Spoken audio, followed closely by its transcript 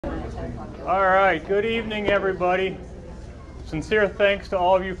All right, good evening, everybody. Sincere thanks to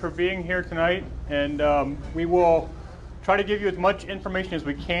all of you for being here tonight, and we will try to give you as much information as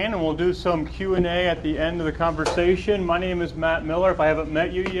we can, and we'll do some Q&A at the end of the conversation. My name is Matt Miller, if I haven't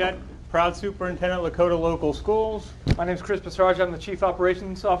met you yet. Proud Superintendent, Lakota Local Schools. My name is Passarge. I'm the Chief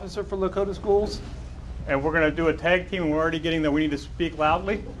Operations Officer for Lakota Schools. And we're going to do a tag team, and we're already getting that we need to speak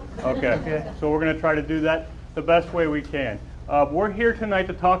loudly. Okay. So we're going to try to do that the best way we can. We're here tonight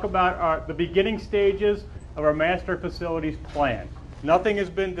to talk about the beginning stages of our master facilities plan. Nothing has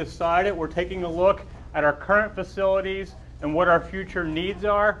been decided. We're taking a look at our current facilities and what our future needs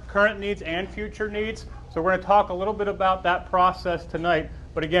are, current needs and future needs. So we're going to talk a little bit about that process tonight.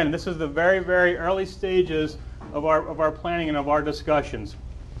 But again, this is the very, very early stages of our planning and of our discussions.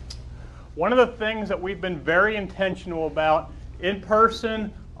 One of the things that we've been very intentional about in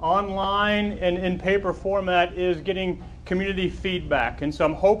person, online, and in paper format is getting community feedback. And so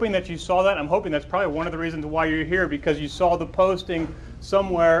I'm hoping that you saw that. I'm hoping that's probably one of the reasons why you're here, because you saw the posting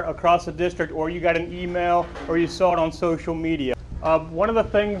somewhere across the district, or you got an email, or you saw it on social media. One of the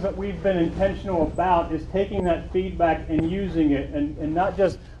things that we've been intentional about is taking that feedback and using it, and not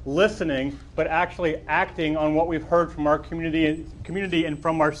just listening, but actually acting on what we've heard from our community and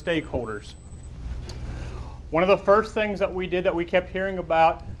from our stakeholders. One of the first things that we did that we kept hearing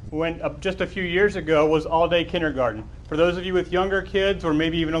about just a few years ago was all-day kindergarten. For those of you with younger kids, or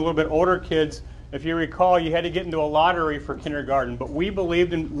maybe even a little bit older kids, if you recall, you had to get into a lottery for kindergarten. But we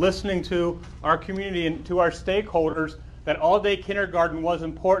believed in listening to our community and to our stakeholders that all-day kindergarten was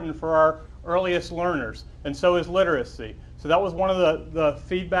important for our earliest learners, and so is literacy. So that was one of the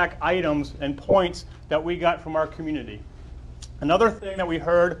feedback items and points that we got from our community. Another thing that we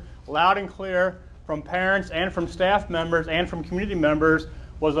heard loud and clear from parents and from staff members and from community members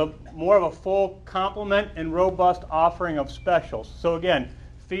was more of a full complement and robust offering of specials. So again,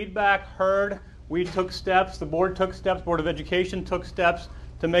 feedback heard, we took steps, the board took steps, Board of Education took steps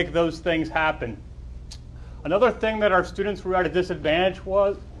to make those things happen. Another thing that our students were at a disadvantage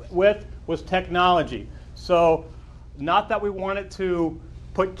with was technology. So not that we wanted to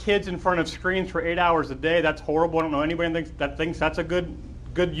put kids in front of screens for 8 hours a day. That's horrible. I don't know anybody that thinks that's a good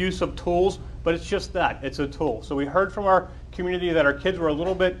use of tools, but it's just that. It's a tool. So we heard from our community that our kids were a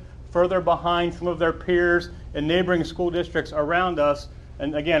little bit further behind some of their peers in neighboring school districts around us.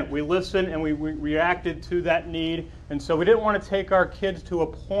 And again, we listened and we reacted to that need. And so we didn't want to take our kids to a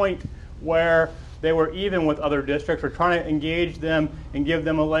point where they were even with other districts. We're trying to engage them and give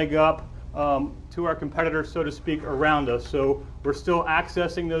them a leg up to our competitors, so to speak, around us. So we're still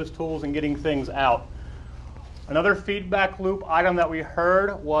accessing those tools and getting things out. Another feedback loop item that we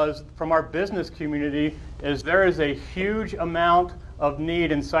heard was from our business community is there is a huge amount of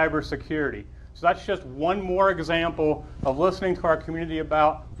need in cybersecurity. So that's just one more example of listening to our community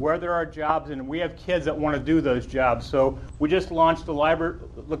about where there are jobs, and we have kids that want to do those jobs. So we just launched the Lakota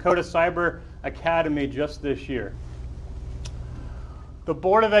Cyber Academy just this year. The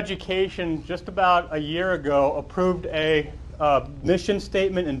Board of Education just about a year ago approved a mission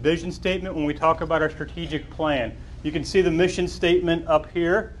statement and vision statement when we talk about our strategic plan. You can see the mission statement up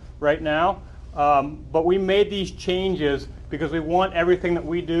here right now, but we made these changes because we want everything that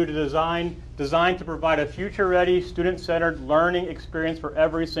we do to design to provide a future-ready, student-centered learning experience for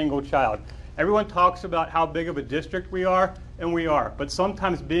every single child. Everyone talks about how big of a district we are, and we are, but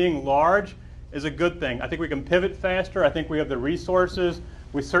sometimes being large is a good thing. I think we can pivot faster. I think we have the resources.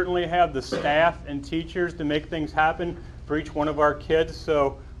 We certainly have the staff and teachers to make things happen for each one of our kids.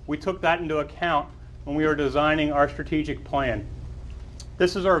 So we took that into account when we were designing our strategic plan.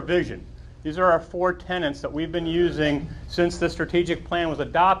 This is our vision. These are our 4 tenets that we've been using since the strategic plan was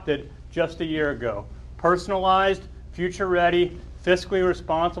adopted just a year ago. Personalized, future ready, fiscally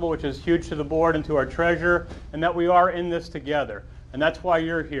responsible, which is huge to the board and to our treasurer, and that we are in this together. And that's why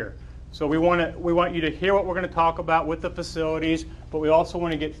you're here. So we want you to hear what we're going to talk about with the facilities, but we also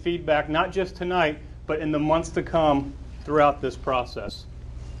want to get feedback, not just tonight, but in the months to come throughout this process.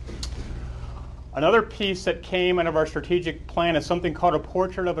 Another piece that came out of our strategic plan is something called a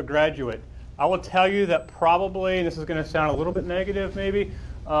portrait of a graduate. I will tell you that probably, and this is going to sound a little bit negative maybe,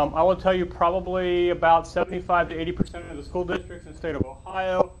 I will tell you probably about 75 to 80% of the school districts in the state of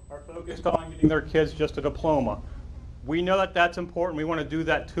Ohio are focused on getting their kids just a diploma. We know that that's important. We want to do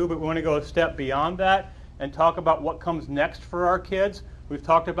that too, but we want to go a step beyond that and talk about what comes next for our kids. We've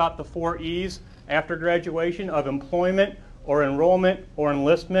talked about the 4 E's after graduation of employment or enrollment or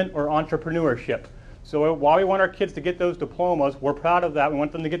enlistment or entrepreneurship. So while we want our kids to get those diplomas, we're proud of that. We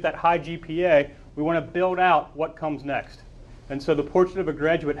want them to get that high GPA. We want to build out what comes next. And so the portrait of a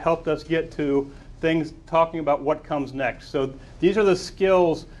graduate helped us get to things talking about what comes next. So these are the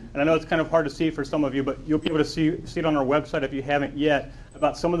skills and I know it's kind of hard to see for some of you, but you'll be able to see it on our website if you haven't yet,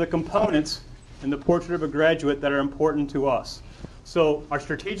 about some of the components in the Portrait of a Graduate that are important to us. So our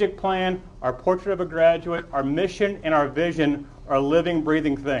strategic plan, our Portrait of a Graduate, our mission, and our vision are living,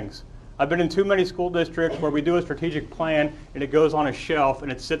 breathing things. I've been in too many school districts where we do a strategic plan and it goes on a shelf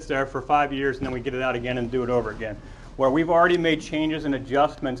and it sits there for 5 years and then we get it out again and do it over again. Where we've already made changes and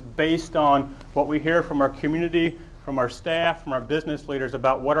adjustments based on what we hear from our community, from our staff, from our business leaders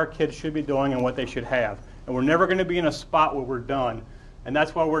about what our kids should be doing and what they should have. And we're never going to be in a spot where we're done. And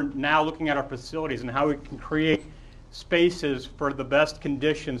that's why we're now looking at our facilities and how we can create spaces for the best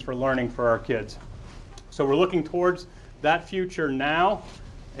conditions for learning for our kids. So we're looking towards that future now.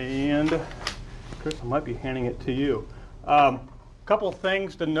 And Chris, I might be handing it to you. Couple of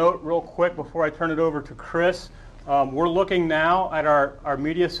things to note real quick before I turn it over to Chris. We're looking now at our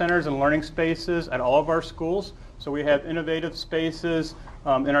media centers and learning spaces at all of our schools. So we have innovative spaces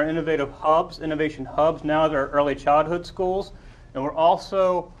in our innovation hubs now at our early childhood schools. And we're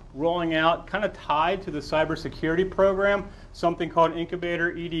also rolling out, kind of tied to the cybersecurity program, something called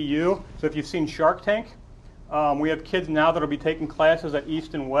Incubator EDU. So if you've seen Shark Tank, we have kids now that will be taking classes at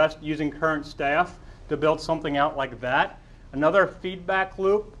East and West using current staff to build something out like that. Another feedback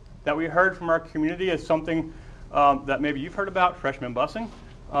loop that we heard from our community is something that maybe you've heard about, freshman busing.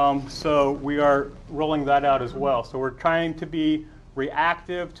 So we are rolling that out as well. So we're trying to be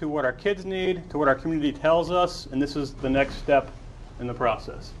reactive to what our kids need, to what our community tells us, and this is the next step in the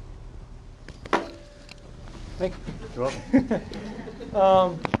process. Thank you. You're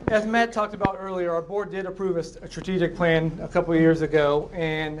welcome. As Matt talked about earlier, our board did approve a strategic plan a couple of years ago,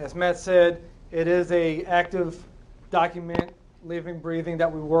 and as Matt said, it is an active document, living, breathing,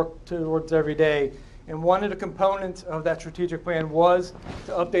 that we work towards every day. And one of the components of that strategic plan was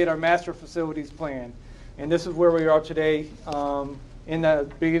to update our master facilities plan. And this is where we are today in the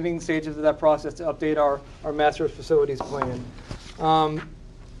beginning stages of that process to update our master facilities plan.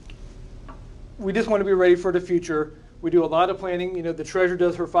 We just want to be ready for the future. We do a lot of planning. You know, the treasurer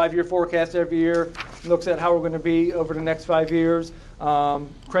does her 5-year forecast every year, looks at how we're going to be over the next 5 years.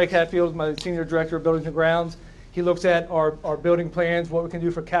 Craig Hatfield, my senior director of buildings and grounds, he looks at our building plans, what we can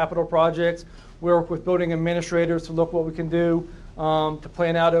do for capital projects. We work with building administrators to look what we can do to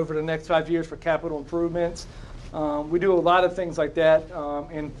plan out over the next 5 years for capital improvements. We do a lot of things like that,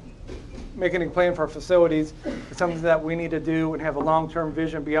 and making a plan for our facilities is something that we need to do and have a long-term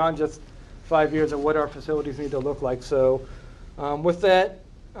vision beyond just 5 years of what our facilities need to look like. So with that,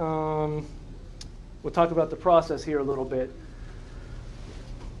 we'll talk about the process here a little bit.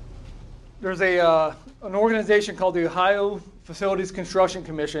 There's an organization called the Ohio Facilities Construction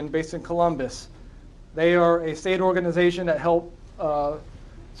Commission based in Columbus. They are a state organization that help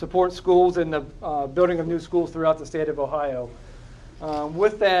support schools in the building of new schools throughout the state of Ohio.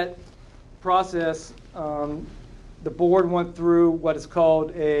 With that process, the board went through what is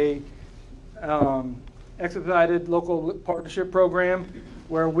called a expedited local partnership program,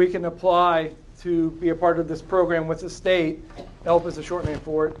 where we can apply to be a part of this program with the state. HELP is a short name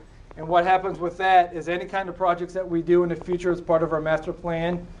for it. And what happens with that is any kind of projects that we do in the future as part of our master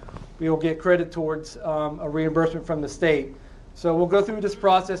plan, we will get credit towards a reimbursement from the state. So we'll go through this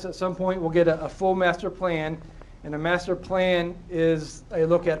process. At some point, we'll get a full master plan. And a master plan is a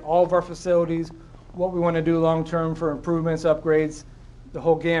look at all of our facilities, what we want to do long-term for improvements, upgrades, the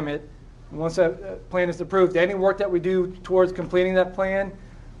whole gamut. And once that plan is approved, any work that we do towards completing that plan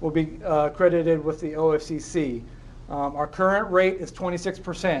will be credited with the OFCC. Our current rate is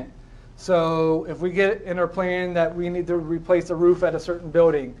 26%. So if we get in our plan that we need to replace the roof at a certain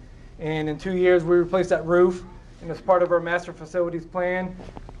building, and in 2 years we replace that roof, and as part of our master facilities plan,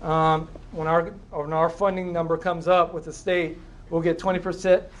 when our funding number comes up with the state, we'll get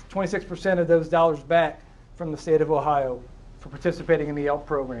 26% of those dollars back from the state of Ohio for participating in the HELP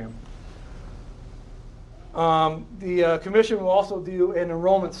program. The commission will also do an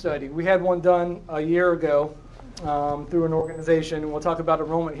enrollment study. We had one done a year ago through an organization, and we'll talk about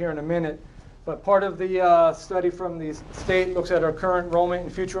enrollment here in a minute. But part of the study from the state looks at our current enrollment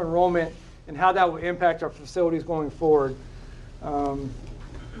and future enrollment and how that will impact our facilities going forward.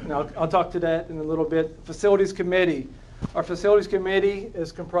 Now, I'll talk to that in a little bit. Facilities committee. Our facilities committee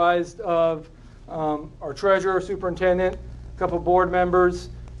is comprised of our treasurer, superintendent, a couple board members,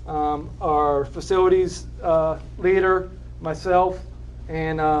 our facilities leader, myself,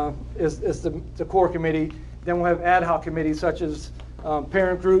 and is the core committee. Then we'll have ad hoc committees such as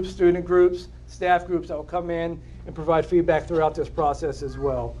parent groups, student groups, staff groups that will come in and provide feedback throughout this process as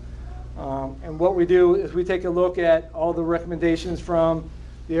well. And what we do is we take a look at all the recommendations from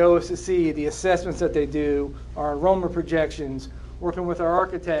the OFCC, the assessments that they do, our enrollment projections, working with our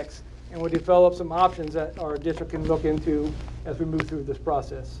architects, and we'll develop some options that our district can look into as we move through this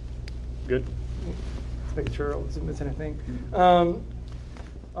process. Good. Let's make sure I wasn't missing anything.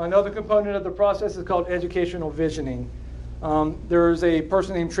 Another component of the process is called educational visioning. There's a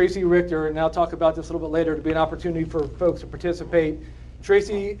person named Tracy Richter, and I'll talk about this a little bit later to be an opportunity for folks to participate.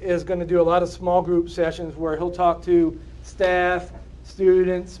 Tracy is going to do a lot of small group sessions where he'll talk to staff,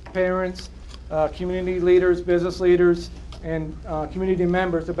 students, parents, community leaders, business leaders, and community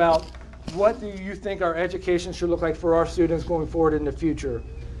members about what do you think our education should look like for our students going forward in the future.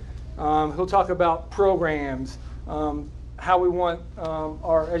 He'll talk about programs, how we want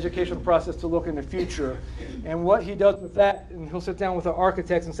our educational process to look in the future. And what he does with that, and he'll sit down with our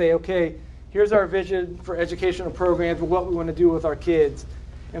architects and say, okay, here's our vision for educational programs and what we want to do with our kids.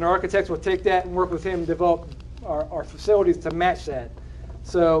 And our architects will take that and work with him to develop our facilities to match that.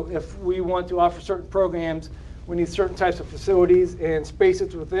 So if we want to offer certain programs, we need certain types of facilities and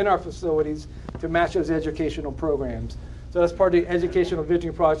spaces within our facilities to match those educational programs. So that's part of the educational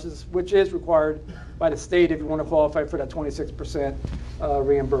visioning process, which is required by the state if you want to qualify for that 26%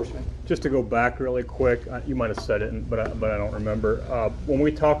 reimbursement. Just to go back really quick, you might have said it, but I don't remember. When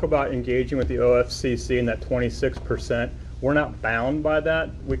we talk about engaging with the OFCC and that 26%, we're not bound by that.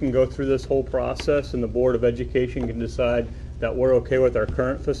 We can go through this whole process, and the Board of Education can decide that we're okay with our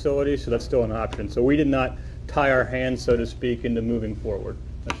current facilities, so that's still an option. So we did not tie our hands, so to speak, into moving forward.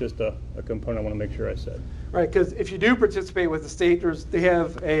 That's just a component I want to make sure I said. Right, because if you do participate with the state, they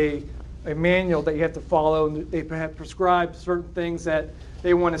have a manual that you have to follow, and they have prescribed certain things that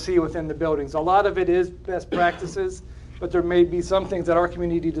they want to see within the buildings. A lot of it is best practices, but there may be some things that our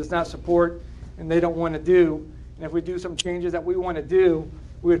community does not support and they don't want to do. And if we do some changes that we want to do,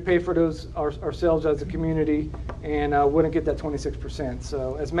 we would pay for those ourselves as a community and wouldn't get that 26%.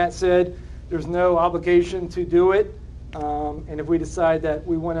 So as Matt said, there's no obligation to do it. And if we decide that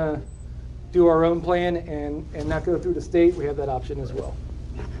we want to do our own plan and not go through the state, we have that option as well.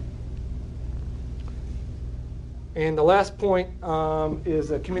 And the last point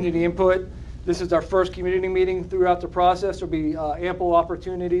is community input. This is our first community meeting throughout the process. There'll be ample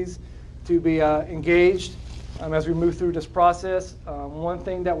opportunities to be engaged as we move through this process. One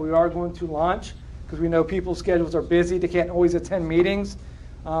thing that we are going to launch, because we know people's schedules are busy, they can't always attend meetings.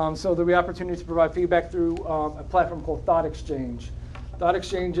 So there'll be opportunities to provide feedback through a platform called Thought Exchange. Thought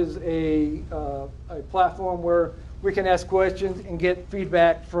Exchange is a platform where we can ask questions and get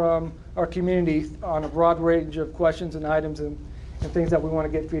feedback from our community on a broad range of questions and items and things that we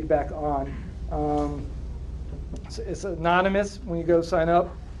want to get feedback on. It's anonymous when you go sign up,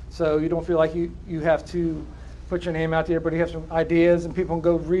 so you don't feel like you have to put your name out there, but you have some ideas and people can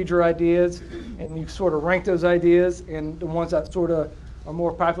go read your ideas and you sort of rank those ideas, and the ones that sort of are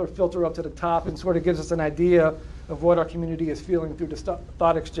more popular filter up to the top and sort of gives us an idea of what our community is feeling through the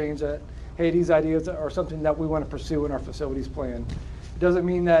Thought Exchange, that, hey, these ideas are something that we want to pursue in our facilities plan. It doesn't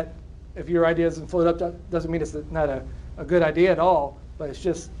mean that if your idea isn't float up, that doesn't mean it's not a good idea at all, but it's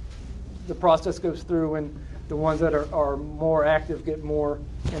just the process goes through and the ones that are more active get more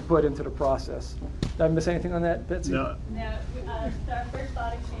input into the process. Did I miss anything on that, Betsy? No. So our first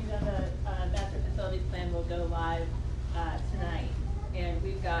Thought Exchange on the master facilities plan will go live tonight. And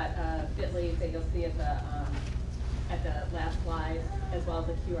we've got bit.ly that you'll see at the last slide, as well as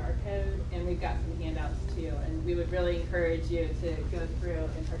a QR code, and we've got some handouts too. And we would really encourage you to go through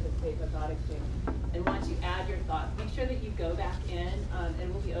and participate in the Thought Exchange. And once you add your thoughts, make sure that you go back in,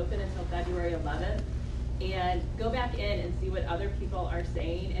 and we'll be open until February 11th, and go back in and see what other people are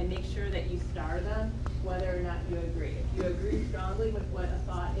saying, and make sure that you star them, whether or not you agree. If you agree strongly with what a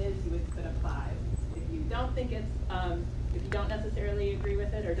thought is, you would put a 5. If you don't think it's if you don't necessarily agree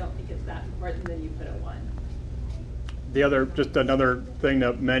with it or don't think it's that important, then you put a 1. Just another thing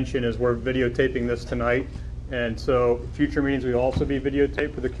to mention is we're videotaping this tonight, and so future meetings will also be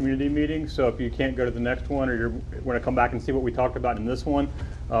videotaped for the community meeting. So if you can't go to the next one, or you want to come back and see what we talked about in this one,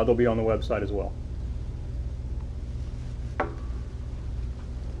 they'll be on the website as well.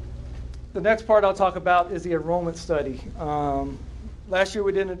 The next part I'll talk about is the enrollment study. Last year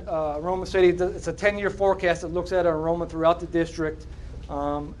we did an enrollment study. It's a 10-year forecast that looks at our enrollment throughout the district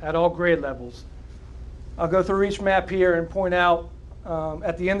at all grade levels. I'll go through each map here and point out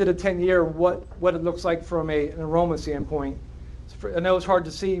at the end of the 10-year what it looks like from an enrollment standpoint. I know it's hard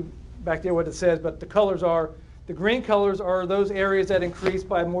to see back there what it says, but the green colors are those areas that increased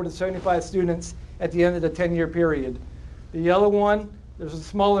by more than 75 students at the end of the 10-year period. The yellow one, there's a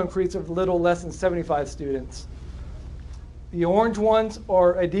small increase of a little less than 75 students. The orange ones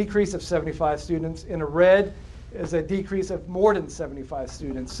are a decrease of 75 students, and the red is a decrease of more than 75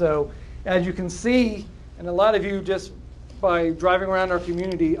 students. So as you can see, and a lot of you just by driving around our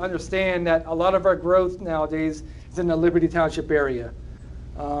community, understand that a lot of our growth nowadays is in the Liberty Township area.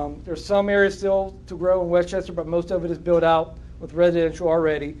 There's some areas still to grow in Westchester, but most of it is built out with residential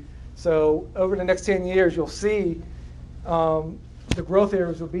already. So over the next 10 years, you'll see the growth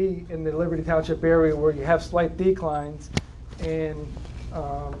areas will be in the Liberty Township area where you have slight declines in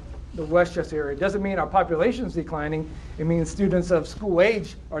the Westchester area. It doesn't mean our population is declining. It means students of school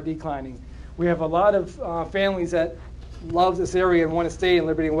age are declining. We have a lot of families that love this area and want to stay in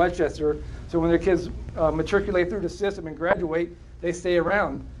Liberty and Westchester. So when their kids matriculate through the system and graduate, they stay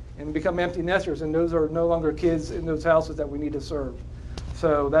around and become empty nesters, and those are no longer kids in those houses that we need to serve.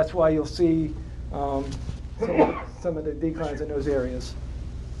 So that's why you'll see some of the declines in those areas.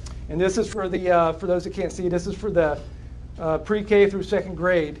 And this is for the for those that can't see, this is for the pre-K through second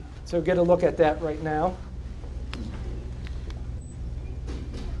grade. So get a look at that right now.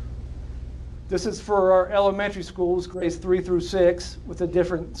 This is for our elementary schools, grades 3 through 6, with the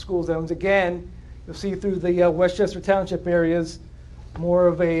different school zones. Again, you'll see through the Westchester Township areas more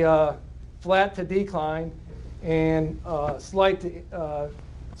of a flat to decline and slight to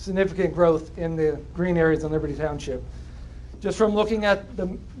significant growth in the green areas in Liberty Township. Just from looking at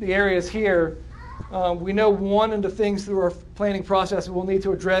the areas here, we know one of the things through our planning process we'll need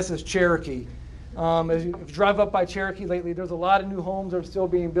to address is Cherokee. If you drive up by Cherokee lately, there's a lot of new homes that are still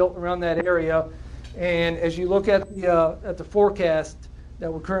being built around that area. And as you look at the forecast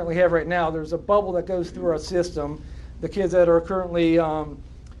that we currently have right now, there's a bubble that goes through our system. The kids that are currently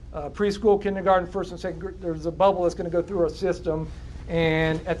preschool, kindergarten, first and second grade, there's a bubble that's going to go through our system.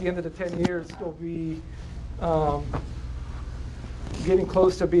 And at the end of the 10 years, they'll be getting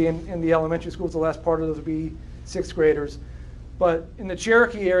close to being in the elementary schools. The last part of those will be sixth graders. But in the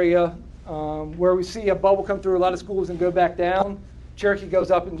Cherokee area, where we see a bubble come through a lot of schools and go back down, Cherokee goes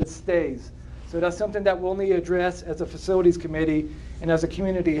up and just stays. So that's something that we'll need to address as a facilities committee and as a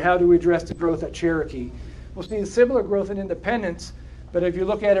community. How do we address the growth at Cherokee? We'll see similar growth in Independence, but if you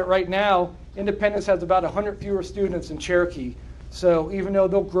look at it right now, Independence has about 100 fewer students than Cherokee. So even though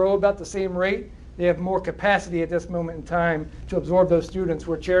they'll grow about the same rate, they have more capacity at this moment in time to absorb those students,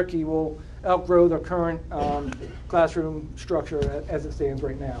 where Cherokee will outgrow their current classroom structure as it stands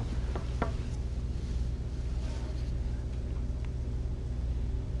right now.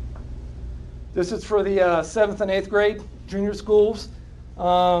 This is for the 7th and 8th grade junior schools.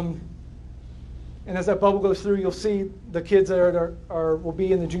 And as that bubble goes through, you'll see the kids that will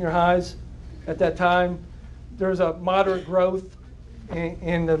be in the junior highs at that time. There's a moderate growth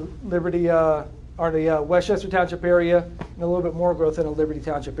in the Liberty or the Westchester Township area, and a little bit more growth in the Liberty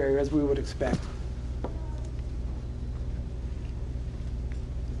Township area, as we would expect.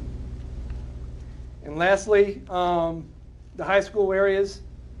 And lastly, the high school areas.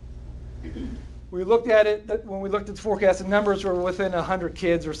 We looked at it, when we looked at the forecast, the numbers were within 100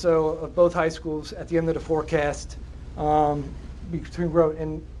 kids or so of both high schools at the end of the forecast between growth.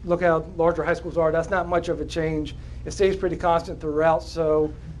 And look how larger high schools are. That's not much of a change. It stays pretty constant throughout,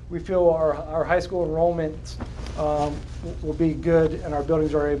 so we feel our high school enrollments will be good, and our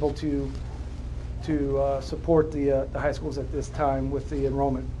buildings are able to support the high schools at this time with the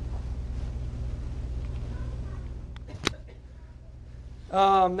enrollment.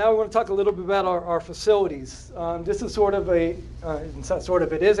 Now we want to talk a little bit about our facilities. This is sort of it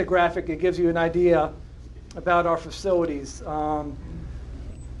is a graphic. It gives you an idea about our facilities.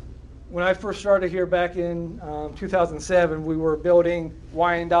 When I first started here back in 2007, we were building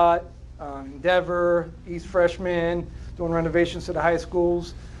Wyandotte, Endeavor, East Freshman, doing renovations to the high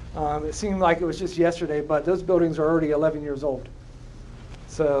schools. It seemed like it was just yesterday, but those buildings are already 11 years old.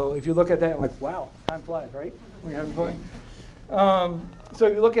 So if you look at that, I'm like, wow, time flies, right? We're having fun. So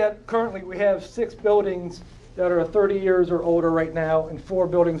you look at, currently we have 6 buildings that are 30 years or older right now, and 4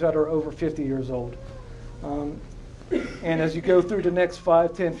 buildings that are over 50 years old. And as you go through the next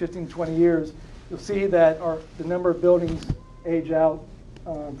 5, 10, 15, 20 years, you'll see that the number of buildings age out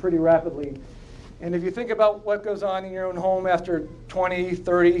pretty rapidly. And if you think about what goes on in your own home after 20,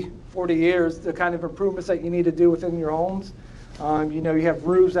 30, 40 years, the kind of improvements that you need to do within your homes, you have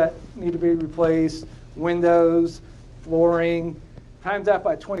roofs that need to be replaced, windows, flooring, times that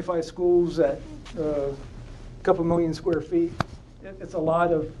by 25 schools at a couple million square feet. It's a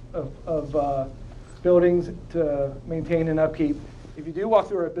lot of buildings to maintain and upkeep. If you do walk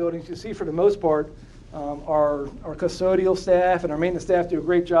through our buildings, you see for the most part our custodial staff and our maintenance staff do a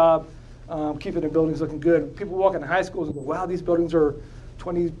great job keeping the buildings looking good. People walk in high schools and go, wow, these buildings are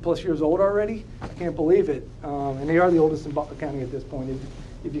 20 plus years old already? I can't believe it. And they are the oldest in Butler County at this point,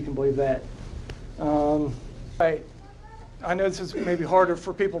 if you can believe that. I know this is maybe harder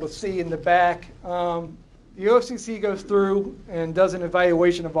for people to see in the back. the OFCC goes through and does an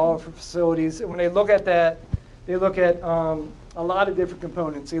evaluation of all of our facilities. And when they look at that, they look at a lot of different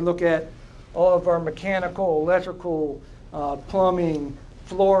components. They look at all of our mechanical, electrical, plumbing,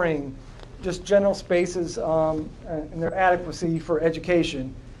 flooring, just general spaces and their adequacy for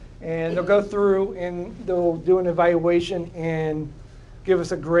education. And they'll go through and they'll do an evaluation and give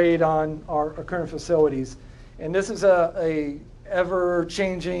us a grade on our current facilities. And this is a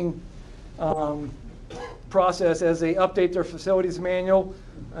ever-changing process as they update their facilities manual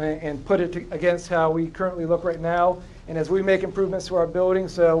and put it against how we currently look right now. And as we make improvements to our building,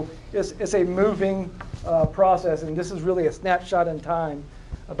 so it's a moving process, and this is really a snapshot in time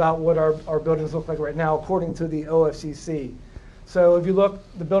about what our buildings look like right now according to the OFCC. So if you look,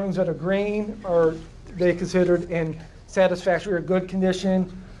 the buildings that are green are they considered in satisfactory or good condition.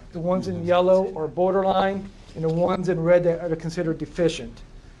 The ones in yellow are borderline, and the ones in red that are considered deficient.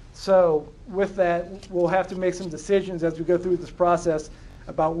 So with that, we'll have to make some decisions as we go through this process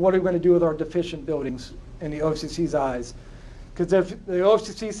about what are we going to do with our deficient buildings in the OFCC's eyes. Because if the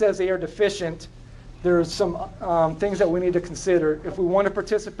OFCC says they are deficient, there's some things that we need to consider. If we want to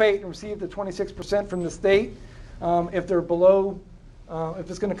participate and receive the 26% from the state, if they're below, if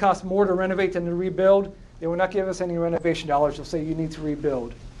it's going to cost more to renovate than to rebuild, they will not give us any renovation dollars. They'll say you need to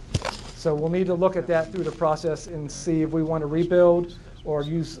rebuild. So we'll need to look at that through the process and see if we want to rebuild or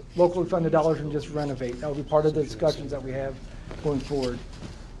use locally funded dollars and just renovate. That will be part of the discussions that we have going forward.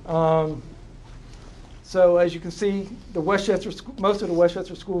 So as you can see, most of the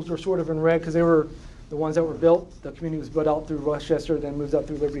Westchester schools were sort of in red because they were the ones that were built. The community was built out through Westchester, then moved out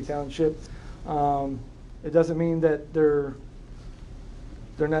through Liberty Township. It doesn't mean that they're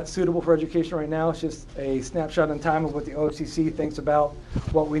not suitable for education right now. It's just a snapshot in time of what the OFCC thinks about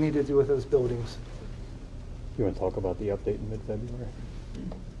what we need to do with those buildings. You want to talk about the update in mid-February?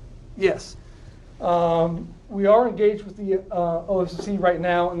 Yes. We are engaged with the OFCC right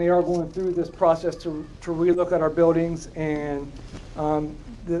now, and they are going through this process to relook at our buildings, and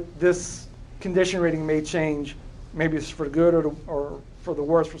this condition rating may change. Maybe it's for the good or for the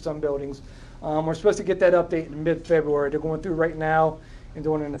worse for some buildings. We're supposed to get that update in mid-February. They're going through right now and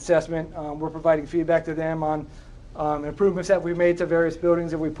doing an assessment. We're providing feedback to them on improvements that we made to various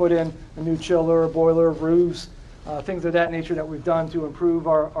buildings. That we put in a new chiller, a boiler, roofs, things of that nature that we've done to improve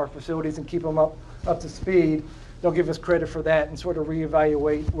our facilities and keep them up to speed. They'll give us credit for that and sort of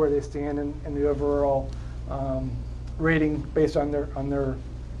reevaluate where they stand in the overall rating based on their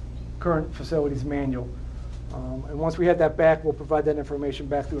current facilities manual. And once we have that back, we'll provide that information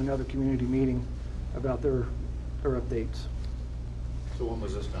back through another community meeting about their updates. So when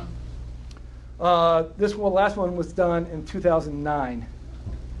was this done? Last one was done in 2009.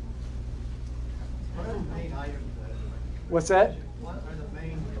 What are the main items? What's that? What are the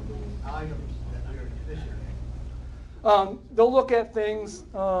main items that you're deficient in? They'll look at things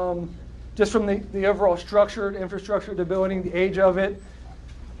just from the overall structure, the infrastructure of the building, the age of it.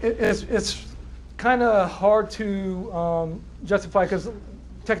 It's kind of hard to justify because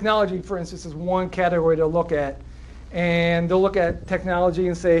technology, for instance, is one category to look at. And they'll look at technology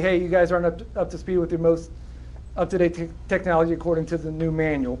and say, hey, you guys aren't up to speed with your most up-to-date technology according to the new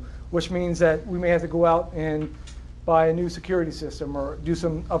manual, which means that we may have to go out and buy a new security system or do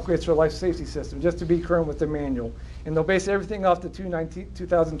some upgrades to our life safety system just to be current with the manual. And they'll base everything off the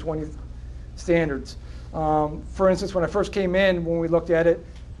 2020 standards. For instance, when I first came in, when we looked at it,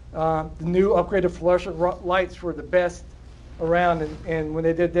 the new upgraded fluorescent lights were the best around. And when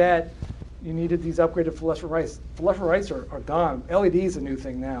they did that, you needed these upgraded fluorescent lights. Fluorescent lights are gone. LED is a new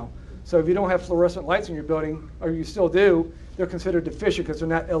thing now. So if you don't have fluorescent lights in your building, or you still do, they're considered deficient because they're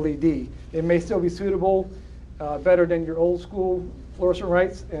not LED. They may still be suitable, better than your old school fluorescent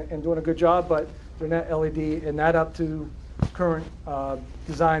lights and doing a good job, but they're not LED and not up to current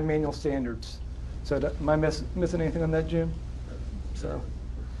design manual standards. So am I missing anything on that, Jim?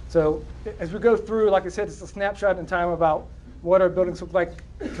 So as we go through, like I said, it's a snapshot in time about what our buildings look like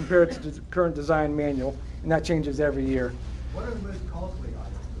compared to the current design manual, and that changes every year. What are the most costly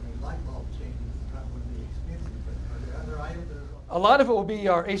items? I mean, light bulb changes would be expensive, but are there other items that are... A lot of it will be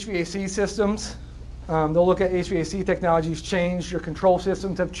our HVAC systems. They'll look at HVAC technologies changed, your control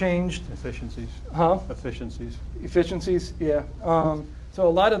systems have changed. Efficiencies. Huh? Efficiencies. Efficiencies, yeah. So a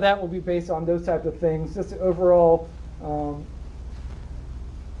lot of that will be based on those types of things. Just the overall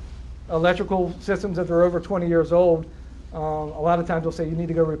electrical systems that are over 20 years old. A lot of times they'll say you need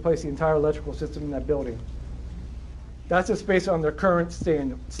to go replace the entire electrical system in that building. That's just based on their current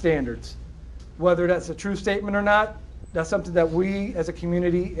standards. Whether that's a true statement or not, that's something that we as a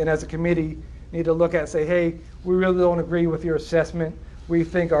community and as a committee need to look at and say, hey, we really don't agree with your assessment. We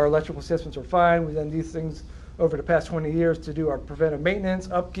think our electrical systems are fine. We've done these things over the past 20 years to do our preventive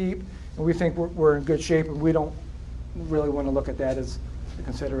maintenance, upkeep, and we think we're in good shape, and we don't really want to look at that as a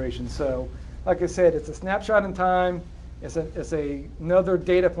consideration. So, like I said, it's a snapshot in time. It's another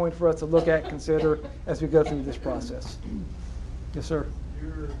data point for us to look at, consider as we go through this process. Yes, sir.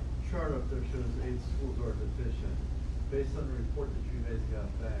 Your chart up there shows 8 schools are deficient. Based on the report that you guys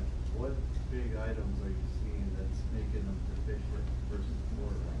got back, what big items are you seeing that's making them deficient versus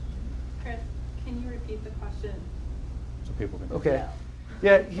borderline? Chris, can you repeat the question? So people can. Okay.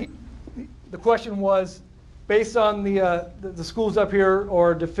 Yeah, the question was, based on the schools up here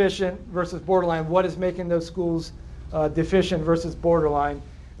are deficient versus borderline, what is making those schools deficient versus borderline?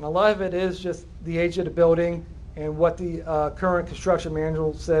 And a lot of it is just the age of the building and what the current construction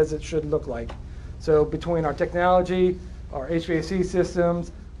manual says it should look like. So between our technology, our HVAC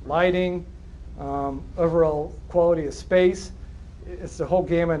systems, lighting, overall quality of space, it's the whole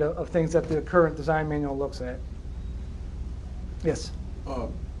gamut of things that the current design manual looks at. Yes?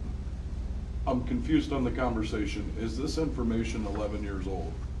 I'm confused on the conversation. Is this information 11 years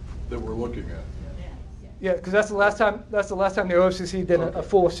old that we're looking at? Yeah, because that's the last time the OFCC did a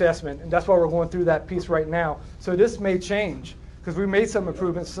full assessment, and that's why we're going through that piece right now. So this may change, because we made some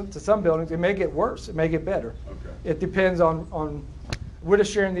improvements to some buildings. It may get worse. It may get better. Okay. It depends on we're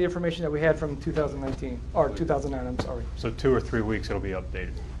just sharing the information that we had from 2019, or 2009, I'm sorry. So 2 or 3 weeks it'll be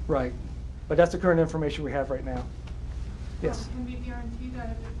updated. Right. But that's the current information we have right now. Yes? Can we guarantee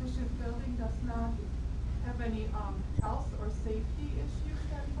that a deficient building does not have any health or safety issues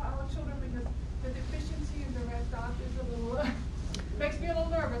then for our children? Because the deficiency in the red dot is a little, makes me a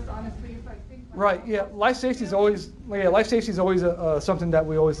little nervous, honestly, if I think. Right, yeah, life safety is always something that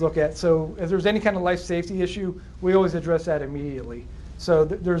we always look at. So if there's any kind of life safety issue, we always address that immediately. So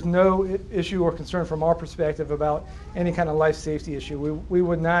there's no issue or concern from our perspective about any kind of life safety issue. We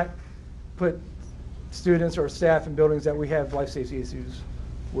would not put students or staff in buildings that we have life safety issues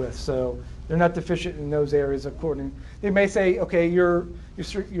with. So they're not deficient in those areas according. They may say, okay, your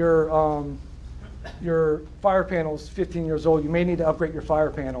fire panel's 15 years old. You may need to upgrade your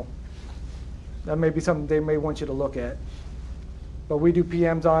fire panel. That may be something they may want you to look at. But we do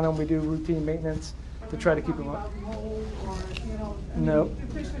PMs on them. We do routine maintenance to try to keep them up. Mold or, you know, I mean, No.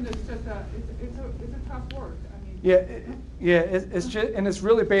 deficient is just it's a tough word. I mean. Yeah, it's just, and it's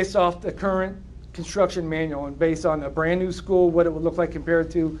really based off the current construction manual and based on a brand new school, what it would look like compared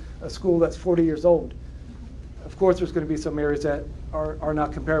to a school that's 40 years old. Of course, there's going to be some areas that are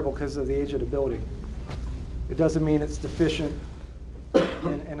not comparable because of the age of the building. It doesn't mean it's deficient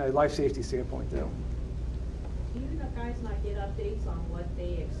in a life safety standpoint, though. Do you guys not get updates on what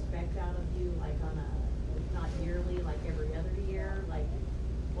they expect out of you, like on a, not yearly, like every other year? Like,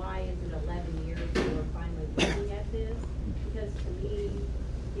 why is it 11 years that we're finally looking at this? Because to me,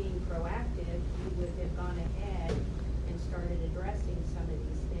 being proactive, you would have gone ahead and started addressing some of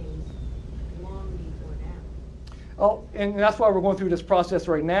these things long before now. Oh, and that's why we're going through this process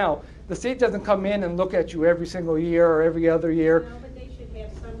right now. The state doesn't come in and look at you every single year or every other year. No, but they should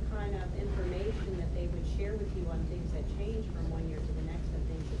have some kind of information that they would share with you on things that change from one year to the next and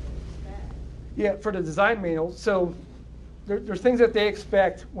things that they expect. Yeah, for the design manual. So there's things that they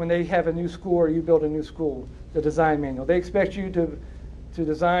expect when they have a new school or you build a new school, the design manual. They expect you to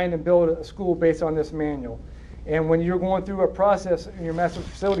design and build a school based on this manual. And when you're going through a process in your master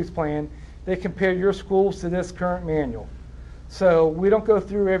facilities plan, they compare your schools to this current manual. So we don't go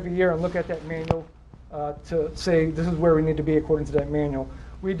through every year and look at that manual to say this is where we need to be according to that manual.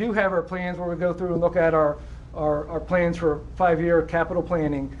 We do have our plans where we go through and look at our plans for 5-year capital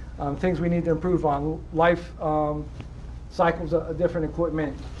planning, things we need to improve on, life cycles of different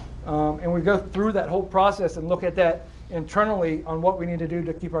equipment. And we go through that whole process and look at that internally on what we need to do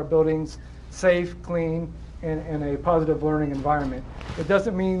to keep our buildings safe, clean, and a positive learning environment. It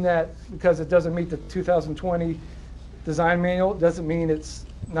doesn't mean that because it doesn't meet the 2020 design manual, it doesn't mean it's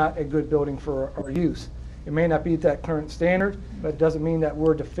not a good building for our use. It may not be at that current standard, but it doesn't mean that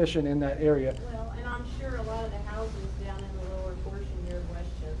we're deficient in that area. Well, and I'm sure a lot of the houses down in the lower portion here of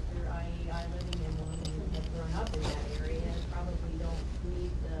Westchester, i.e. I living in one and have grown up in that area, probably don't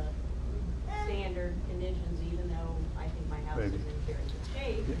meet the standard conditions, even though I think my house is in very good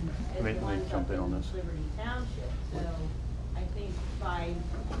shape, as the ones up in Liberty Township. So I think by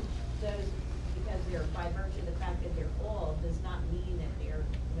those, because they're by virtue of the fact that they're old, does not mean that they're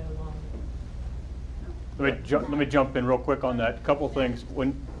no longer. Let me jump in real quick on that. Couple things.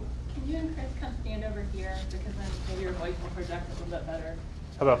 When Can you and Chris come stand over here, because then maybe your voice will project a little bit better.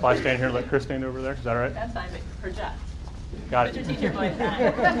 how about if I stand here and let Chris stand over there? Is that all right? That's fine, but project. Got Put your it. teacher voice on.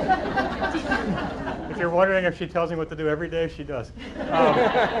 If you're wondering if she tells me what to do every day, she does.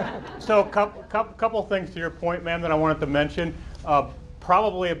 So couple things to your point, ma'am, that I wanted to mention.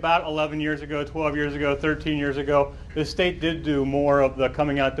 Probably about 11 years ago, 12 years ago, 13 years ago, the state did do more of the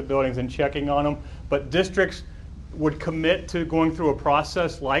coming out to buildings and checking on them, but districts would commit to going through a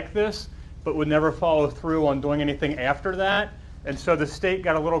process like this, but would never follow through on doing anything after that. And so the state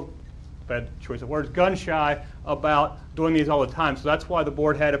got a little, bad choice of words, gun shy about doing these all the time. So that's why the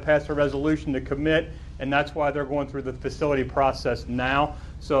board had to pass a resolution to commit, and that's why they're going through the facility process now.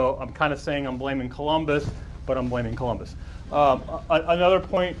 So I'm kind of saying I'm blaming Columbus, but I'm blaming Columbus. Another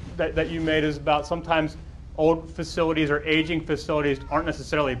point that you made is about sometimes old facilities or aging facilities aren't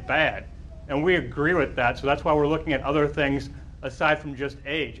necessarily bad. And we agree with that, so that's why we're looking at other things aside from just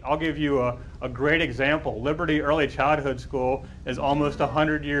age. I'll give you a great example. Liberty Early Childhood School is almost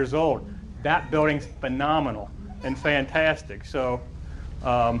 100 years old. That building's phenomenal and fantastic. So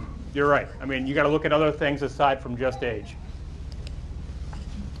you're right. I mean, you got to look at other things aside from just age.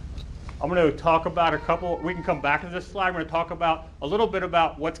 I'm going to talk about a couple, we can come back to this slide. I'm going to talk about a little bit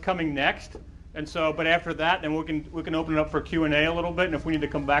about what's coming next. And so, but after that, then we can open it up for Q&A a little bit, and if we need to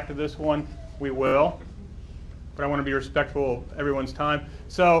come back to this one, we will. But I want to be respectful of everyone's time.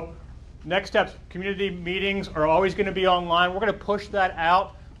 So, next steps, community meetings are always going to be online. We're going to push that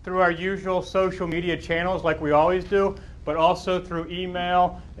out through our usual social media channels like we always do, but also through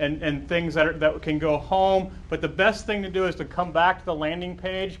email and things that can go home. But the best thing to do is to come back to the landing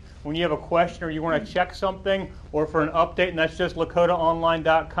page when you have a question or you want to check something or for an update, and that's just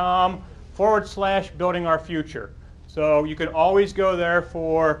lakotaonline.com/building our future. So you can always go there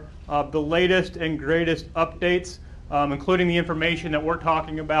for the latest and greatest updates, including the information that we're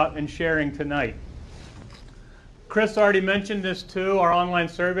talking about and sharing tonight. Chris already mentioned this too, our online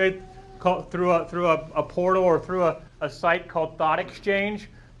survey through a portal or through a site called Thought Exchange.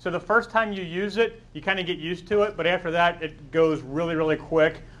 So the first time you use it, you kind of get used to it, but after that, it goes really, really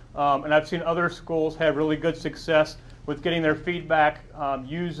quick. And I've seen other schools have really good success with getting their feedback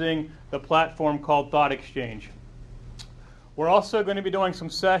using the platform called Thought Exchange. We're also going to be doing some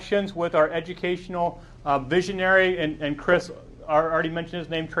sessions with our educational visionary, and Chris already mentioned his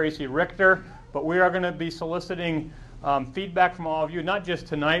name, Tracy Richter, but we are going to be soliciting feedback from all of you, not just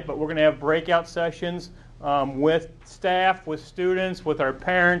tonight, but we're going to have breakout sessions with staff, with students, with our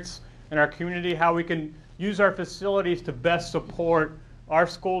parents, and our community, how we can use our facilities to best support our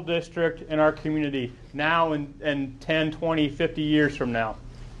school district and our community now and 10, 20, 50 years from now.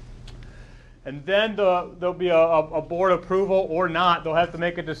 And then there'll be a board approval or not. They'll have to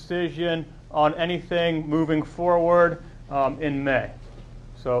make a decision on anything moving forward in May.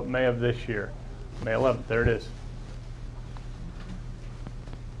 So May of this year. May 11th, there it is.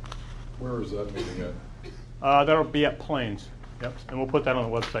 Where is that meeting at? That'll be at Plains. Yep. And we'll put that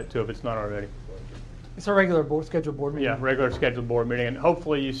on the website too if it's not already. It's a regular scheduled board meeting. Yeah, regular scheduled board meeting. And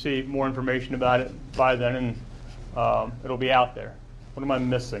hopefully you see more information about it by then, and it'll be out there. What am I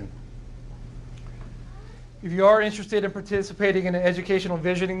missing? If you are interested in participating in an educational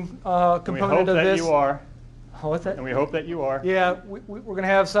visioning component of this. And we hope that you are. Oh, what's that? And we hope that you are. Yeah, we're going to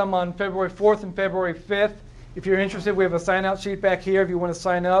have some on February 4th and February 5th. If you're interested, we have a sign-out sheet back here. If you want to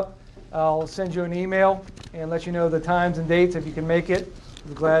sign up, I'll send you an email and let you know the times and dates if you can make it.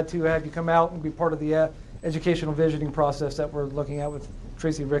 We're glad to have you come out and be part of the educational visioning process that we're looking at with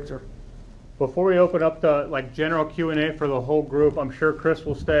Tracy Richter. Before we open up the general Q&A for the whole group, I'm sure Chris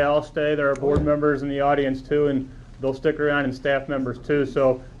will stay, I'll stay. There are board members in the audience too, and they'll stick around, and staff members too.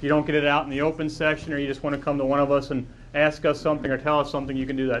 So if you don't get it out in the open session or you just want to come to one of us and ask us something or tell us something, you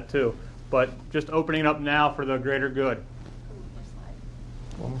can do that too. But just opening it up now for the greater good.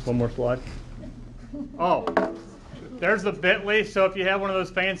 One more slide. Oh, there's the bit.ly. So if you have one of those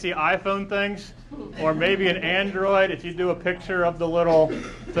fancy iPhone things, or maybe an Android, if you do a picture of the little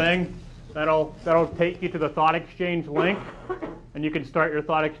thing, that'll take you to the Thought Exchange link, and you can start your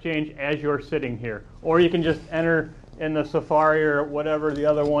Thought Exchange as you're sitting here. Or you can just enter in the Safari or whatever the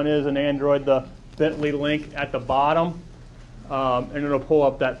other one is in Android, the bit.ly link at the bottom, and it'll pull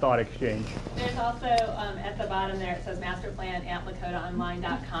up that Thought Exchange. There's also at the bottom there, it says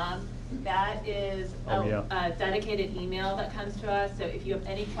masterplan@lakotaonline.com. That is a dedicated email that comes to us. So if you have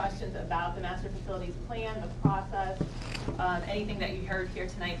any questions about the master facilities plan, the process, anything that you heard here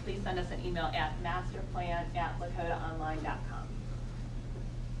tonight, please send us an email at masterplan@lakotaonline.com.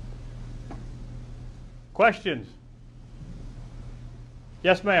 Questions?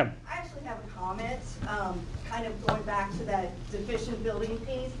 Yes, ma'am. I actually have a comment, kind of going back to that deficient building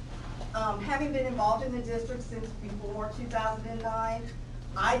piece. Having been involved in the district since before 2009,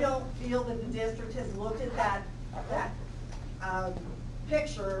 I don't feel that the district has looked at that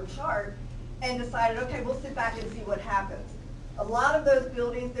picture or chart and decided, okay, we'll sit back and see what happens. A lot of those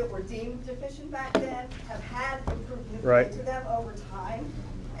buildings that were deemed deficient back then have had improvements Right. into them over time,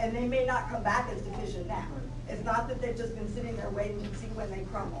 and they may not come back as deficient now. It's not that they've just been sitting there waiting to see when they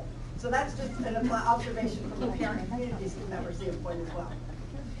crumble. So that's just an observation from a parent and community member standpoint as well.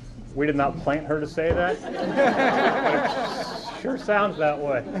 We did not plant her to say that. But it sure sounds that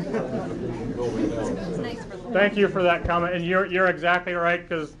way. Thank you for that comment, and you're exactly right,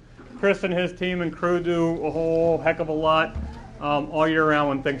 because Chris and his team and crew do a whole heck of a lot all year round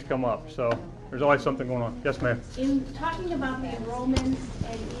when things come up. So there's always something going on. Yes, ma'am. In talking about the enrollments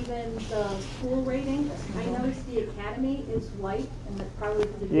and even the school ratings, I noticed the academy is white, and that's probably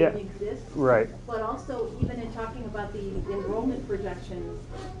because it didn't exist. Right. But also, even in talking about the enrollment projections,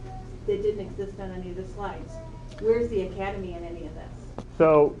 that didn't exist on any of the slides. Where's the academy in any of this?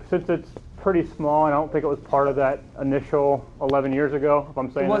 So since it's pretty small, and I don't think it was part of that initial 11 years ago, if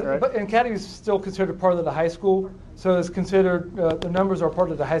I'm saying that right. But academy is still considered part of the high school, so it's considered, the numbers are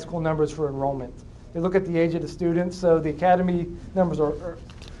part of the high school numbers for enrollment. They look at the age of the students, so the academy numbers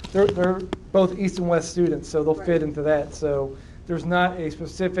they're both East and West students, so they'll fit into that. So there's not a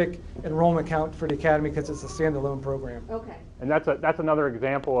specific enrollment count for the academy because it's a standalone program. Okay. And that's another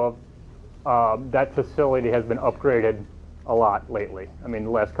example of that facility has been upgraded a lot lately. I mean, the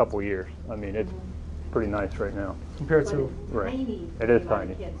last couple of years. I mean, it's pretty nice right now. Compared But to, it's Right. tiny. It is the amount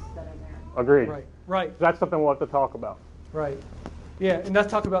tiny. of kids that are there. Agreed. right, That's something we'll have to talk about. right. Yeah, and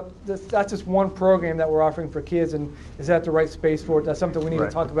that's just one program that we're offering for kids, and is that the right space for it? That's something we need Right.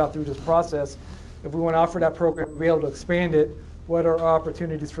 to talk about through this process. If we want to offer that program, be able to expand it, what are our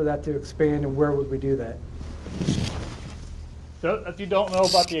opportunities for that to expand, and where would we do that? So if you don't know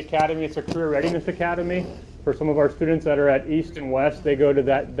about the academy, it's a career readiness academy. For some of our students that are at East and West, they go to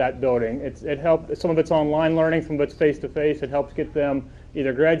that building. It helps. Some of it's online learning, some of it's face to face. It helps get them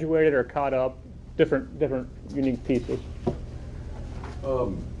either graduated or caught up. Different unique pieces.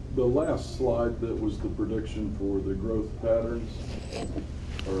 The last slide that was the prediction for the growth patterns,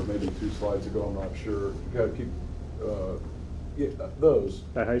 or maybe 2 slides ago, I'm not sure. You gotta keep, those.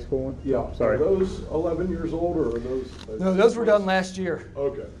 That high school one? Yeah. Sorry. Are those 11 years old, or are those? No, those were done last year.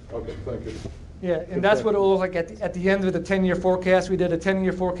 Okay, thank you. Yeah, and that's what it will look like at the end of the 10-year forecast. We did a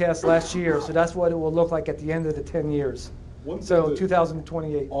 10-year forecast last year, so that's what it will look like at the end of the 10 years. So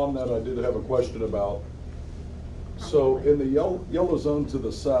 2028. On that, I did have a question about, so in the yellow zone to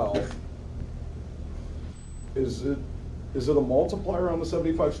the south, is it a multiplier on the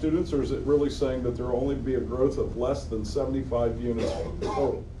 75 students, or is it really saying that there will only be a growth of less than 75 units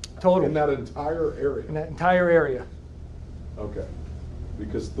total? Total. In that entire area? In that entire area. Okay,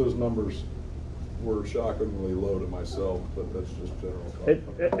 because those numbers were shockingly low to myself, but that's just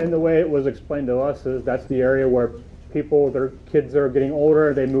general. And the way it was explained to us is that's the area where their kids are getting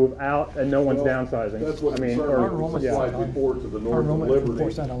older, they move out, and no one's downsizing. That's what I mean, concerned me with the slide before to the north of Enrollment Liberty.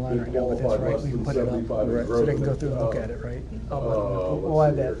 report's not online right now, but that's qualified right. less We can than put it up, 75 in so they can go growth. through and look at it, right? Let's We'll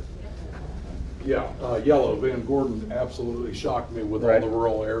add see that. here. Yeah, yellow, Van Gordon absolutely shocked me with all Right. the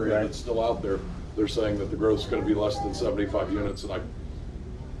rural area Right. that's still out there. They're saying that the growth's gonna be less than 75 units, and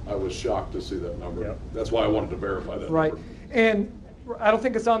I was shocked to see that number. Yep. That's why I wanted to verify that Right, number. and I don't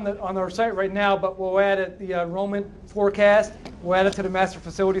think it's on our site right now, but we'll add it, the enrollment forecast, we'll add it to the master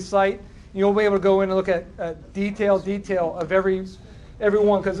facility site. You'll be able to go in and look at detail of every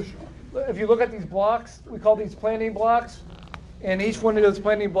one, because if you look at these blocks, we call these planning blocks, and each one of those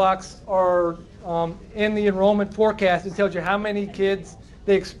planning blocks are in the enrollment forecast. It tells you how many kids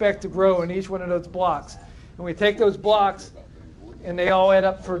they expect to grow in each one of those blocks. And we take those blocks, and they all add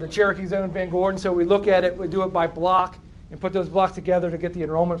up for the Cherokee Zone, Van Gordon, so we look at it, we do it by block, and put those blocks together to get the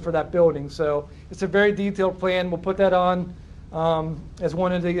enrollment for that building. So it's a very detailed plan. We'll put that on as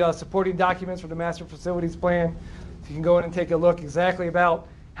one of the supporting documents for the master facilities plan. So you can go in and take a look exactly about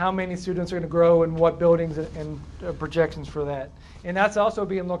how many students are going to grow and what buildings and projections for that. And that's also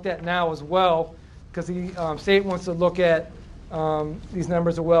being looked at now as well, because the state wants to look at these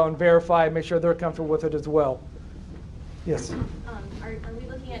numbers as well and verify and make sure they're comfortable with it as well. Yes? Are we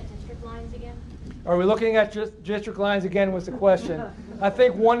looking at district lines again? Are we looking at just district lines again was the question. I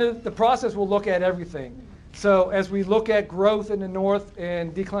think the process will look at everything. So as we look at growth in the north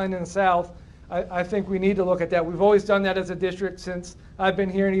and decline in the south, I think we need to look at that. We've always done that as a district since I've been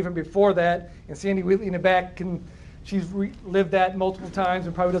here and even before that. And Sandy Wheatley in the back, she's lived that multiple times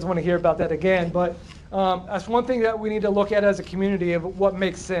and probably doesn't want to hear about that again. But that's one thing that we need to look at as a community of what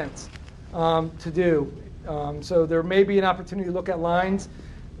makes sense to do. So there may be an opportunity to look at lines.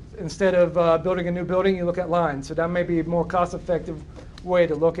 Instead of building a new building, you look at lines. So that may be a more cost-effective way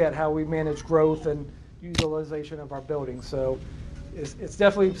to look at how we manage growth and utilization of our buildings. So it's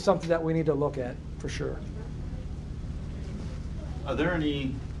definitely something that we need to look at for sure. Are there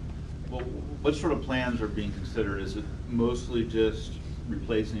any, well, what sort of plans are being considered? Is it mostly just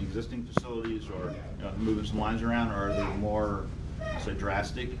replacing existing facilities or moving some lines around, or are there more, say,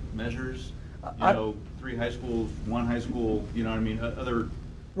 drastic measures? You know, 3 high schools, 1 high school, you know what I mean? Other.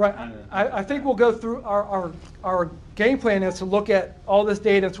 Right. I think we'll go through our game plan is to look at all this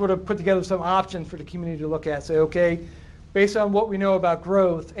data and sort of put together some options for the community to look at. Say, okay, based on what we know about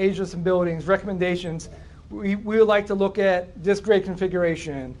growth, ages and buildings, recommendations, we would like to look at this grade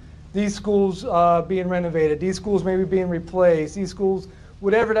configuration, these schools being renovated, these schools maybe being replaced, these schools,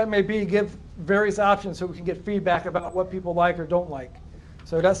 whatever that may be, give various options so we can get feedback about what people like or don't like.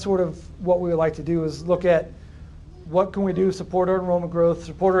 So that's sort of what we would like to do, is look at what can we do to support our enrollment growth,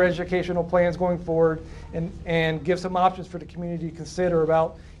 support our educational plans going forward, and give some options for the community to consider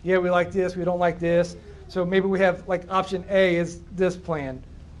about, yeah, we like this, we don't like this. So maybe we have, like, option A is this plan,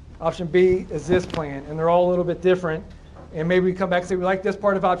 option B is this plan, and they're all a little bit different. And maybe we come back and say we like this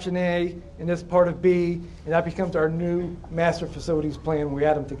part of option A and this part of B, and that becomes our new master facilities plan when we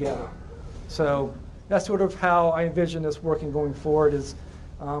add them together. So that's sort of how I envision this working going forward, is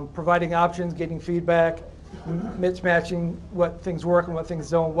providing options, getting feedback, mismatching what things work and what things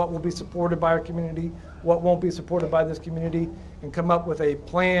don't, what will be supported by our community, what won't be supported by this community, and come up with a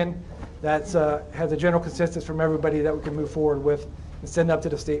plan that has a general consensus from everybody that we can move forward with and send up to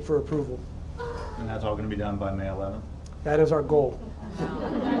the state for approval. And that's all going to be done by May 11th? That is our goal. There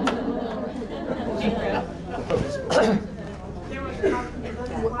was a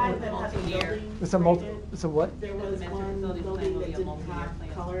slide that had the building. It's a what? There was one building that didn't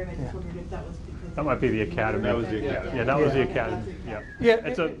have color, and I just wondered if that was because. That might be the academy. That was the academy. Yeah, that was the Yeah. academy, yeah. Yeah,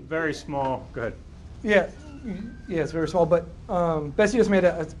 It's a very small, go ahead. Yeah, it's very small, but Betsy just made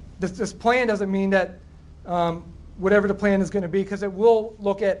this plan doesn't mean that whatever the plan is going to be, because it will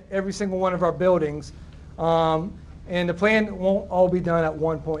look at every single one of our buildings, and the plan won't all be done at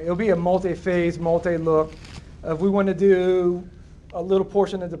one point. It'll be a multi-phase, multi-look. If we want to do a little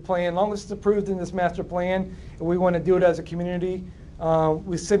portion of the plan, as long as it's approved in this master plan, and we want to do it as a community,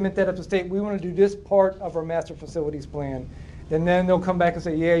 we submit that up to state. We want to do this part of our master facilities plan. And then they'll come back and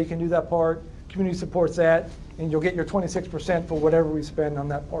say, yeah, you can do that part. Community supports that, and you'll get your 26% for whatever we spend on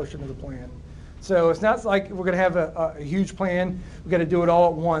that portion of the plan. So it's not like we're going to have a huge plan. We've got to do it all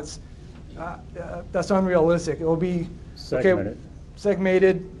at once. That's unrealistic. It will be Segmented.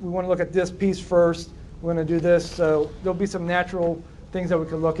 Segmented. We want to look at this piece first. We're going to do this. So there'll be some natural things that we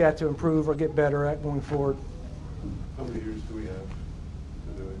can look at to improve or get better at going forward. How many years do we have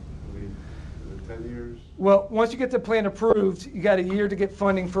to do it? Is it 10 years? Well, once you get the plan approved, you got a year to get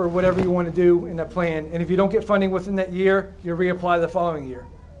funding for whatever you want to do in that plan. And if you don't get funding within that year, you reapply the following year.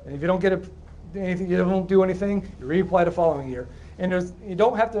 And if you don't get anything, you don't do anything, you reapply the following year. And you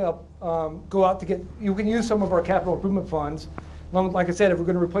don't have to go out to get, you can use some of our capital improvement funds. Like I said, if we're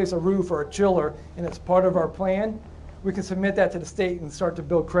going to replace a roof or a chiller and it's part of our plan, we can submit that to the state and start to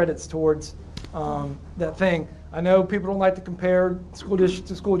build credits towards that thing. I know people don't like to compare school district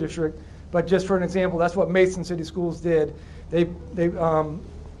to school district, but just for an example, that's what Mason City Schools did. They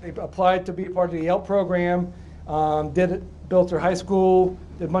applied to be part of the ELP program, built their high school,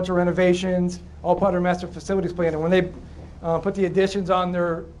 did a bunch of renovations, all part of their master facilities plan. And when they put the additions on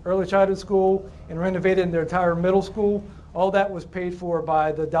their early childhood school and renovated their entire middle school, all that was paid for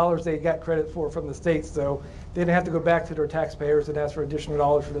by the dollars they got credit for from the state. So they didn't have to go back to their taxpayers and ask for additional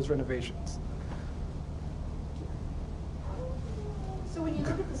dollars for those renovations. So when you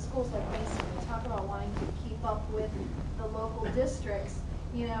look at the schools like Mason, you talk about wanting to keep up with the local districts.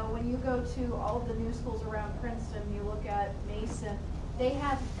 You know, when you go to all of the new schools around Princeton, you look at Mason, they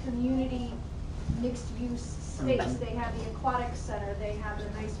have community mixed-use space. They have the aquatic center, they have the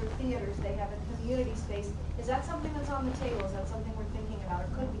nicer theaters, they have a community space. Is that something that's on the table? Is that something we're thinking about or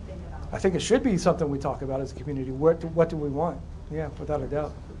could be thinking about? I think it should be something we talk about as a community. What do we want? Yeah, without a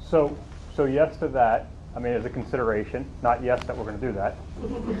doubt. So yes to that. I mean, as a consideration, not yes that we're going to do that.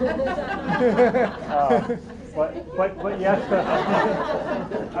 But yes,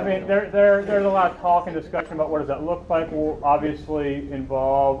 I mean, there's a lot of talk and discussion about what does that look like. We'll obviously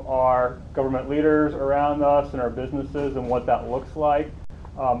involve our government leaders around us and our businesses and what that looks like.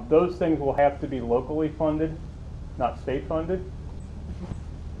 Those things will have to be locally funded, not state funded.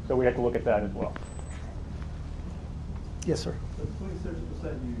 So we have to look at that as well. Yes, sir. The 26%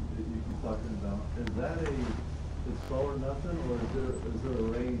 that you keep talking about, is that it's all or nothing, or is there a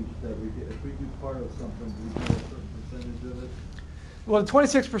range that we get, if we do part of something, do we get a certain percentage of it? Well, the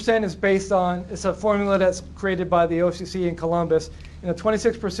 26% is based on, it's a formula that's created by the OCC in Columbus, and the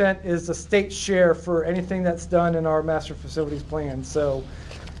 26% is the state share for anything that's done in our master facilities plan. So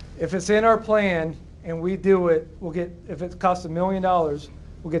if it's in our plan and we do it, we'll get, if it costs $1 million,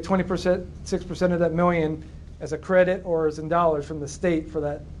 we'll get 20%, 6% of that million as a credit or as in dollars from the state for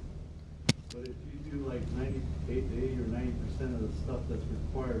that. But if you do like 80 or 90% of the stuff that's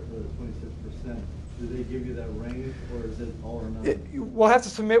required for the 26%, do they give you that range, or is it all or nothing? We'll have to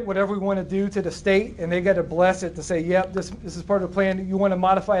submit whatever we want to do to the state, and they got to bless it to say, yep, this is part of the plan. You want to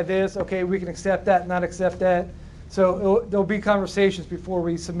modify this? Okay, we can accept that, not accept that. So there'll be conversations before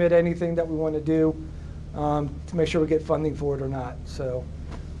we submit anything that we want to do to make sure we get funding for it or not. So,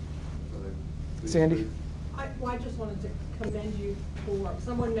 Sandy? I just wanted to commend you for,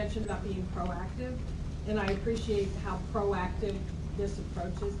 someone mentioned about being proactive, and I appreciate how proactive this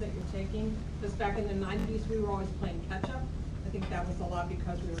approach is that you're taking. Because back in the 90s, we were always playing catch-up. I think that was a lot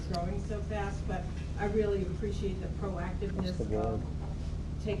because we were growing so fast, but I really appreciate the proactiveness of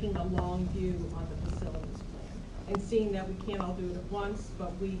taking a long view on the facilities plan and seeing that we can't all do it at once,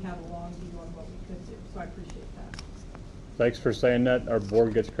 but we have a long view on what we could do. So I appreciate that. Thanks for saying that. Our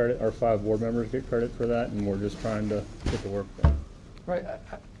board gets credit, our 5 board members get credit for that, and we're just trying to get the work done. Right.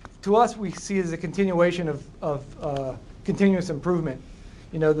 To us, we see it as a continuation of continuous improvement.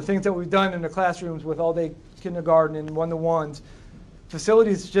 You know, the things that we've done in the classrooms with all-day kindergarten and one-to-ones,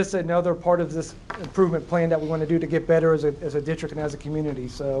 facilities is just another part of this improvement plan that we want to do to get better as a district and as a community.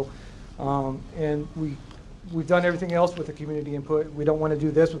 So, and we've done everything else with the community input. We don't want to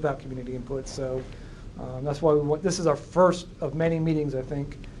do this without community input. So that's why we want, this is our first of many meetings, I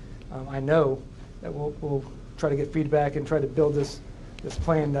think. I know that we'll try to get feedback and try to build this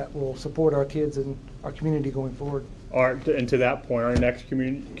plan that will support our kids and our community going forward. And to that point, our next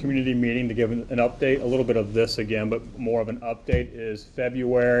community meeting, to give an update, a little bit of this again, but more of an update, is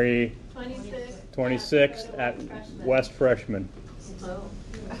February 26th at West Freshman.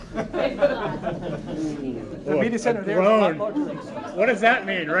 The media center there. What does that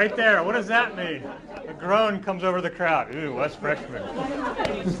mean right there? What does that mean? A groan comes over the crowd. Ooh, West Freshman.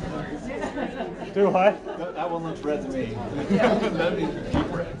 Do what? That one looks red to me.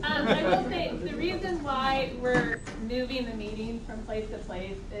 I will say, the reason why we're moving the meeting from place to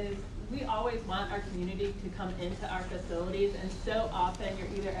place is we always want our community to come into our facilities, and so often you're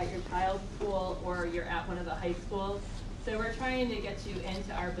either at your child's school or you're at one of the high schools. So we're trying to get you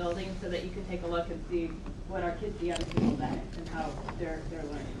into our building so that you can take a look and see what our kids see every single day and how they're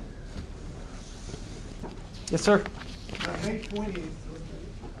learning. Yes, sir. May 20th,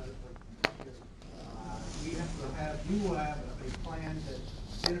 you will have a plan that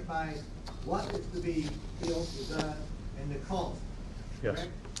identifies what is to be built or done and the cost. Yes.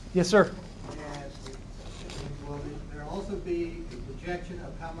 Correct? Yes, sir. And will there also be a projection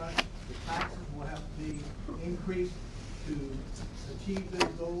of how much the taxes will have to be increased to achieve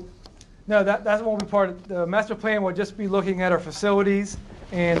those goals? No, that won't be part of the master plan. Will just be looking at our facilities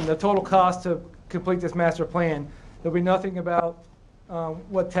and the total cost to complete this master plan. There'll be nothing about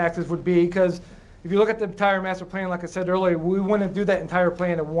what taxes would be, because if you look at the entire master plan, like I said earlier, we want to do that entire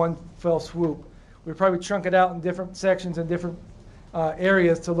plan in one fell swoop. We'd probably chunk it out in different sections and different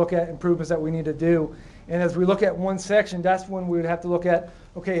areas to look at improvements that we need to do. And as we look at one section, that's when we would have to look at,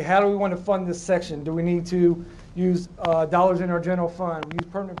 okay, how do we want to fund this section? Do we need to use dollars in our general fund, use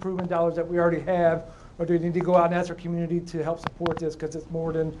permanent improvement dollars that we already have, or do we need to go out and ask our community to help support this because it's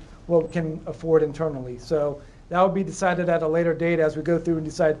more than what we can afford internally? So that will be decided at a later date as we go through and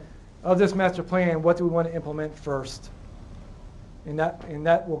decide, of this master plan, what do we want to implement first? And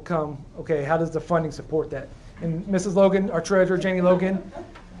that will come, okay, how does the funding support that? And Mrs. Logan, our treasurer, Janie Logan.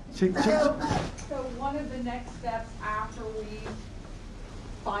 So one of the next steps after we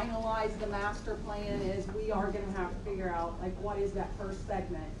finalize the master plan is we are going to have to figure out, like, what is that first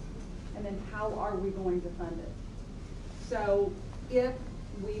segment? And then how are we going to fund it? So if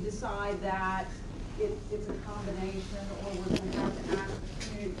we decide that it's a combination, or we're going to have to ask the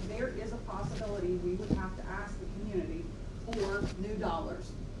community, there is a possibility we would have to ask the community for new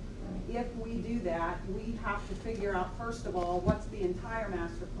dollars. If we do that, we have to figure out, first of all, what's the entire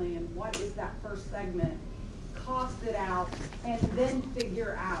master plan, what is that first segment, cost it out, and then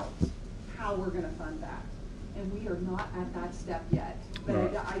figure out how we're going to fund that. And we are not at that step yet. But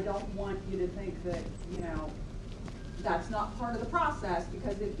right. I don't want you to think that, you know, that's not part of the process,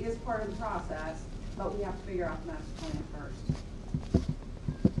 because it is part of the process, but we have to figure out the master plan first.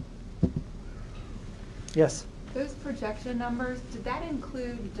 Yes. Those projection numbers, did that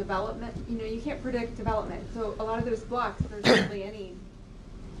include development? You know, you can't predict development. So a lot of those blocks, there's hardly any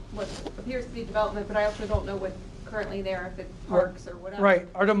what appears to be development, but I also don't know what currently there, if it's parks or whatever. Right.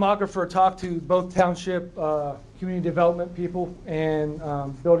 Our demographer talked to both township community development people and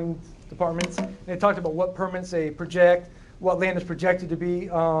building departments. And they talked about what permits they project, what land is projected to be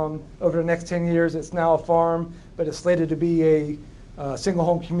over the next 10 years. It's now a farm, but it's slated to be a single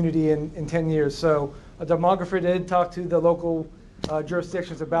home community in 10 years. So a demographer did talk to the local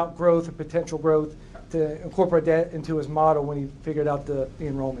jurisdictions about growth and potential growth to incorporate that into his model when he figured out the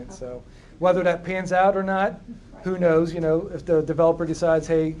enrollment. So whether that pans out or not, who knows? You know, if the developer decides,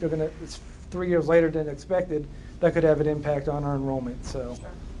 hey, it's 3 years later than expected, that could have an impact on our enrollment. So,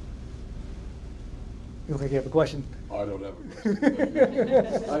 you look like you have a question. I don't have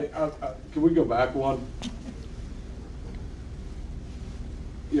a question. Can we go back one?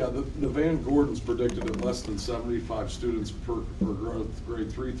 Yeah, the Van Gordon's predicted at less than 75 students per growth,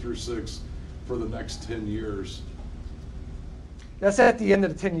 grade 3 through 6, for the next 10 years. That's at the end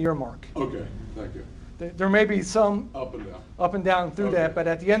of the 10-year mark. Okay, thank you. There may be some up and down through that, but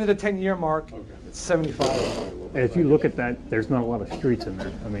at the end of the 10-year mark, it's 75. And if you look at that, there's not a lot of streets in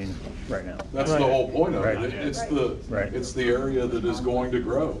there, I mean, right now. That's the whole point of Right. it. It's the area that is going to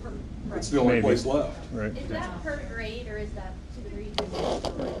grow. It's the only Maybe. place left. Right. Is that per grade or is that 3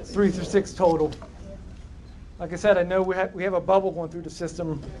 3 through 6 total. Like I said, I know we have a bubble going through the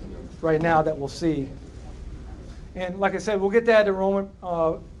system right now that we'll see. And like I said, we'll get that enrollment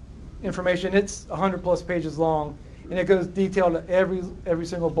information. It's 100+ pages long, and it goes detailed to every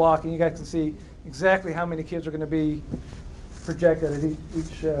single block, and you guys can see exactly how many kids are going to be projected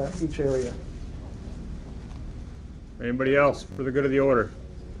at each area. Anybody else for the good of the order?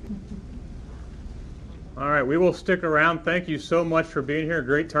 All right, we will stick around. Thank you so much for being here.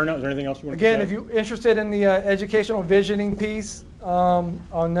 Great turnout. Is there anything else you want to say? Again, if you're interested in the educational visioning piece on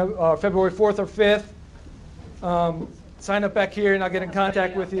February 4th or 5th, sign up back here and I'll get in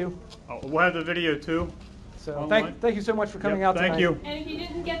contact with you. Oh, we'll have the video too. So thank you so much for coming out tonight. Thank you. And if you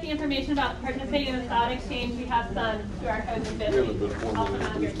didn't get the information about participating in the thought exchange, we have some QR codes and bit.ly. Also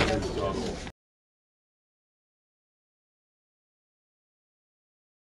on your